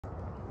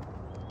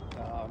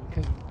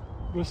because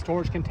with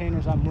storage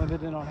containers, I'm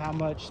limited on how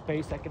much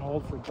space I can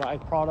hold for dry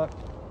product.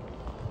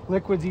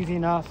 Liquid's easy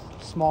enough,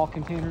 small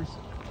containers.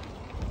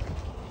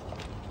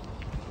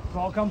 So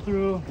I'll come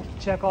through,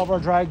 check all of our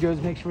dry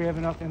goods, make sure we have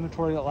enough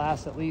inventory that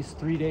lasts at least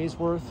 3 days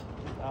worth.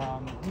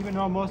 Even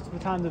though most of the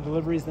time the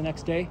delivery is the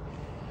next day.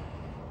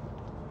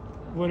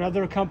 When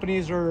other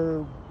companies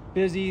are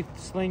busy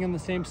slinging the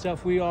same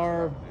stuff we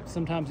are,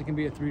 sometimes it can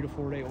be a 3 to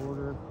 4 day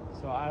order.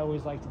 So I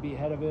always like to be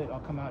ahead of it. I'll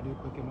come out and do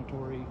a quick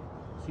inventory,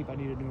 see if I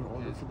need to do an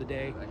order for the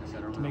day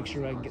to make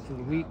sure I can get through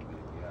the week.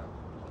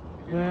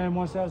 Then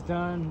once that's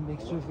done,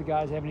 make sure if the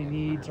guys have any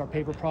needs, our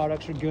paper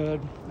products are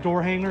good.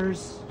 Door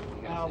hangers,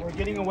 we're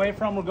getting away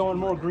from, we're going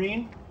more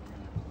green.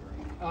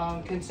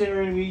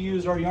 Considering we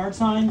use our yard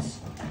signs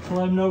to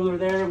let them know they're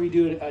there, we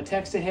do a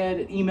text ahead,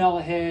 an email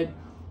ahead.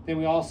 Then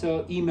we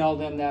also email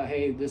them that,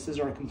 hey, this is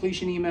our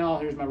completion email,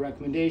 here's my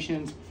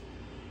recommendations.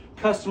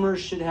 Customers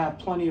should have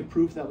plenty of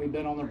proof that we've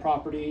been on their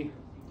property.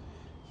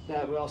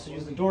 That we also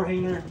use the door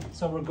hanger.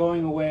 So we're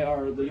going away,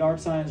 or the yard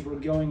signs, we're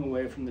going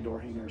away from the door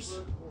hangers.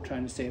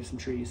 Trying to save some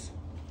trees.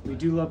 We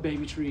do love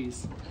baby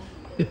trees.